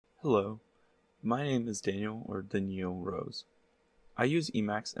Hello, my name is Daniel or Daniel Rose. I use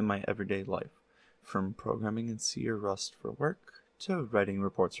Emacs in my everyday life, from programming in C or Rust for work to writing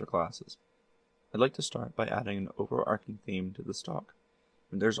reports for classes. I'd like to start by adding an overarching theme to this talk.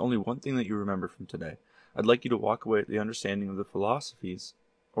 If there's only one thing that you remember from today, I'd like you to walk away with the understanding of the philosophies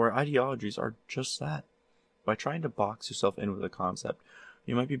or ideologies are just that. By trying to box yourself in with a concept,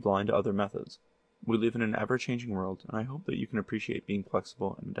 you might be blind to other methods. We live in an ever-changing world, and I hope that you can appreciate being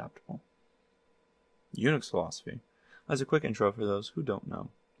flexible and adaptable. UNIX philosophy. As a quick intro for those who don't know,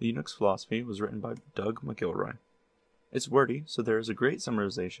 the UNIX philosophy was written by Doug McIlroy. It's wordy, so there is a great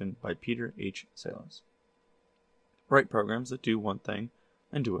summarization by Peter H. Salas. Write programs that do one thing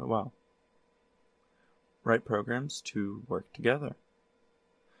and do it well. Write programs to work together.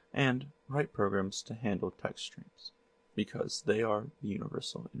 And write programs to handle text streams, because they are the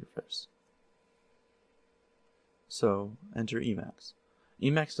universal interface. So, enter Emacs.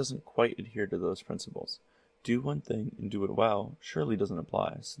 Emacs doesn't quite adhere to those principles. Do one thing and do it well surely doesn't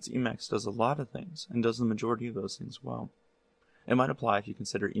apply, since Emacs does a lot of things and does the majority of those things well. It might apply if you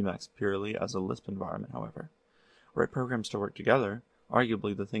consider Emacs purely as a Lisp environment, however. Write programs to work together,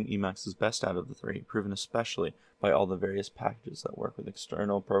 arguably the thing Emacs is best out of the three, proven especially by all the various packages that work with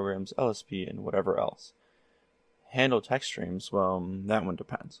external programs, LSP, and whatever else. Handle text streams, well, that one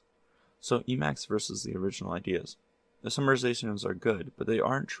depends. So Emacs versus the original ideas. The summarizations are good, but they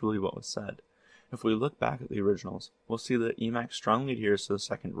aren't truly what was said. If we look back at the originals, we'll see that Emacs strongly adheres to the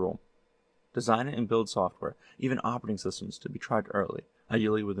second rule. Design and build software, even operating systems, to be tried early,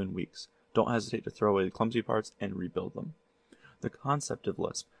 ideally within weeks. Don't hesitate to throw away the clumsy parts and rebuild them. The concept of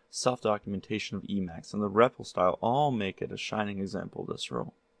Lisp, self-documentation of Emacs, and the REPL style all make it a shining example of this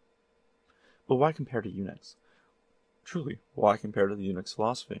rule. But why compare to Unix? Truly, why compare to the Unix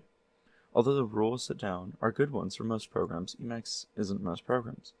philosophy? Although the rules set down are good ones for most programs, Emacs isn't most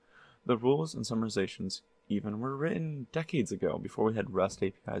programs. The rules and summarizations even were written decades ago before we had REST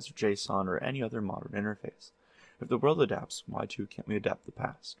APIs or JSON or any other modern interface. If the world adapts, why too can't we adapt the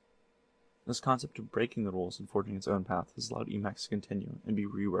past? This concept of breaking the rules and forging its own path has allowed Emacs to continue and be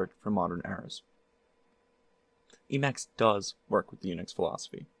reworked for modern eras. Emacs does work with the Unix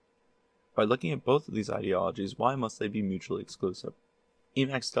philosophy. By looking at both of these ideologies, why must they be mutually exclusive?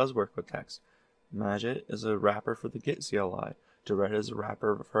 Emacs does work with text. Magit is a wrapper for the Git CLI. Direct is a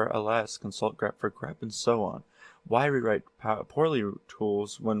wrapper for ls, consult grep for grep, and so on. Why rewrite poorly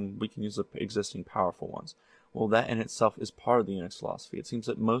tools when we can use the existing powerful ones? Well, that in itself is part of the Unix philosophy. It seems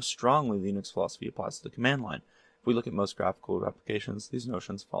that most strongly the Unix philosophy applies to the command line. If we look at most graphical applications, these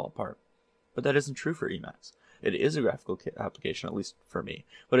notions fall apart. But that isn't true for Emacs. It is a graphical application, at least for me,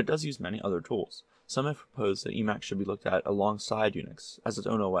 but it does use many other tools. Some have proposed that Emacs should be looked at alongside Unix as its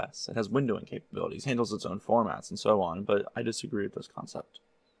own OS. It has windowing capabilities, handles its own formats, and so on, but I disagree with this concept.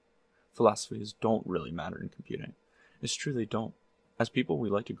 Philosophies don't really matter in computing. It's true they don't. As people, we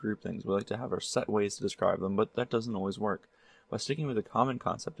like to group things, we like to have our set ways to describe them, but that doesn't always work. By sticking with a common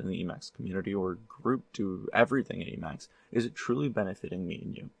concept in the Emacs community or group to everything in Emacs, is it truly benefiting me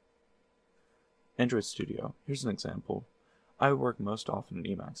and you? Android Studio. Here's an example. I work most often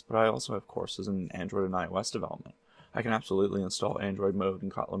in Emacs, but I also have courses in Android and iOS development. I can absolutely install Android mode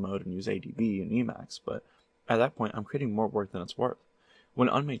and Kotlin mode and use ADB in Emacs, but at that point I'm creating more work than it's worth. When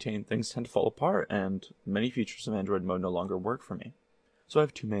unmaintained, things tend to fall apart, and many features of Android mode no longer work for me. So I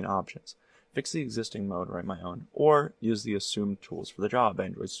have two main options. Fix the existing mode or write my own, or use the assumed tools for the job,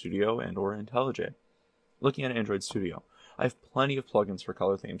 Android Studio and or IntelliJ. Looking at Android Studio, I have plenty of plugins for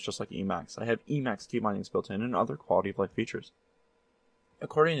color themes, just like Emacs. I have Emacs key bindings built in and other quality of life features.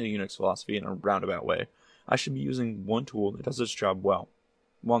 According to the Unix philosophy in a roundabout way, I should be using one tool that does its job well.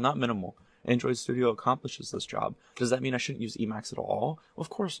 While not minimal, Android Studio accomplishes this job. Does that mean I shouldn't use Emacs at all? Well, of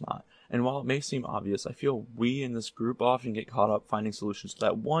course not. And while it may seem obvious, I feel we in this group often get caught up finding solutions to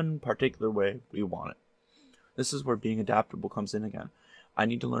that one particular way we want it. This is where being adaptable comes in again. I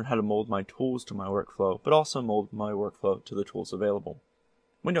need to learn how to mold my tools to my workflow, but also mold my workflow to the tools available.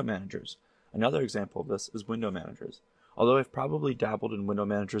 Window managers. Another example of this is window managers. Although I've probably dabbled in window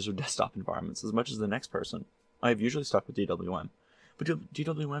managers or desktop environments as much as the next person, I have usually stuck with DWM. But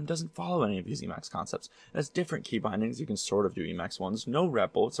DWM doesn't follow any of these Emacs concepts. It has different key bindings. You can sort of do Emacs ones. No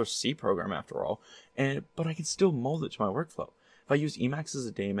REPL, it's a C program after all. But I can still mold it to my workflow. If I use Emacs as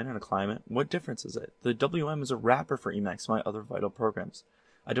a daemon and a client, what difference is it? The WM is a wrapper for Emacs and my other vital programs.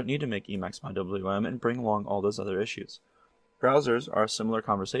 I don't need to make Emacs my WM and bring along all those other issues. Browsers are a similar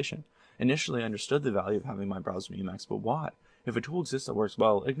conversation. Initially, I understood the value of having my browser in Emacs, but why? If a tool exists that works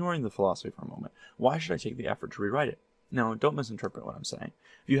well, ignoring the philosophy for a moment, why should I take the effort to rewrite it? Now, don't misinterpret what I'm saying.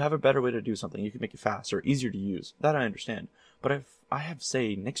 If you have a better way to do something, you can make it faster, easier to use. That I understand. But if I have,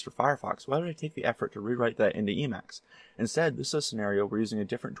 say, Nix or Firefox, why would I take the effort to rewrite that into Emacs? Instead, this is a scenario where using a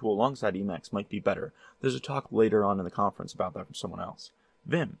different tool alongside Emacs might be better. There's a talk later on in the conference about that from someone else.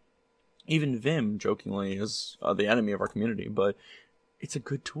 Vim. Even Vim, jokingly, is the enemy of our community, but it's a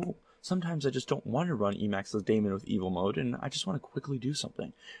good tool. Sometimes I just don't want to run Emacs as daemon with evil mode, and I just want to quickly do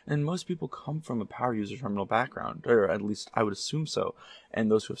something. And most people come from a power user terminal background, or at least I would assume so, and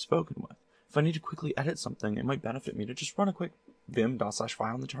those who have spoken with. If I need to quickly edit something, it might benefit me to just run a quick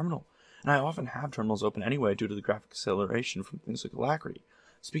vim./file in the terminal. And I often have terminals open anyway due to the graphic acceleration from things like Alacrity.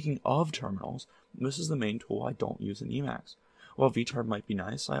 Speaking of terminals, this is the main tool I don't use in Emacs. While vterm might be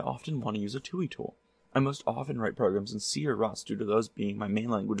nice, I often want to use a TUI tool. I most often write programs in C or Rust due to those being my main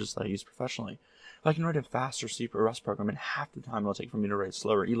languages that I use professionally. If I can write a faster C or Rust program in half the time it'll take for me to write a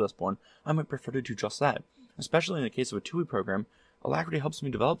slower eLisp one, I might prefer to do just that. Especially in the case of a TUI program, Alacrity helps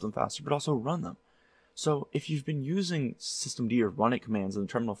me develop them faster but also run them. So if you've been using systemd or runit commands in the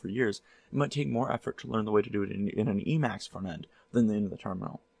terminal for years, it might take more effort to learn the way to do it in an Emacs front end than in the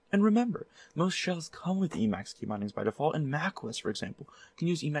terminal. And remember, most shells come with Emacs key bindings by default, and macOS, for example, can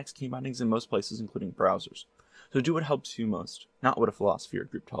use Emacs key bindings in most places, including browsers. So do what helps you most, not what a philosophy or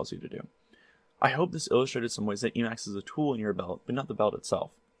group tells you to do. I hope this illustrated some ways that Emacs is a tool in your belt, but not the belt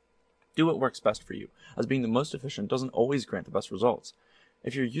itself. Do what works best for you, as being the most efficient doesn't always grant the best results.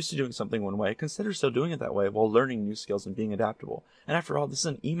 If you're used to doing something one way, consider still doing it that way while learning new skills and being adaptable. And after all, this is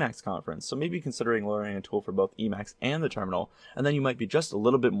an Emacs conference, so maybe considering learning a tool for both Emacs and the terminal, and then you might be just a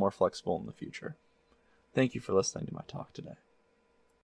little bit more flexible in the future. Thank you for listening to my talk today.